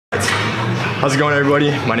How's it going,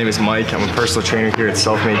 everybody? My name is Mike. I'm a personal trainer here at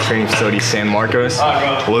Self-Made Training Facility San Marcos.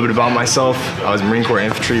 A little bit about myself. I was Marine Corps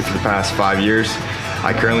infantry for the past 5 years.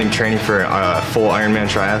 I currently am training for a full Ironman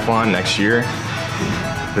triathlon next year.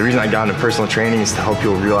 The reason I got into personal training is to help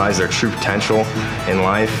people realize their true potential in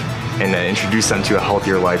life and to introduce them to a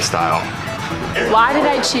healthier lifestyle. Why did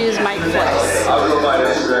I choose Mike Fliss?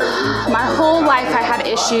 My whole life I had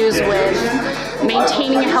issues with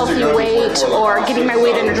maintaining a healthy weight or getting my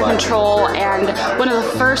weight under control, and one of the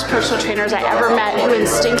first personal trainers I ever met who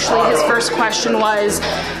instinctually his first question was,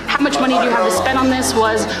 how much money do you have to spend on this,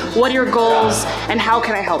 was what are your goals and how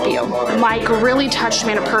can I help you? Mike really touched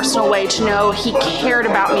me in a personal way to know he cared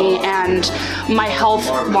about me and my health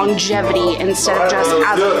longevity instead of just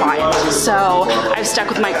as a client. So I've stuck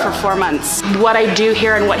with Mike for 4 months. What I do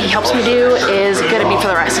here and what he helps me do is going to be for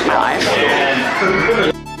the rest of my life.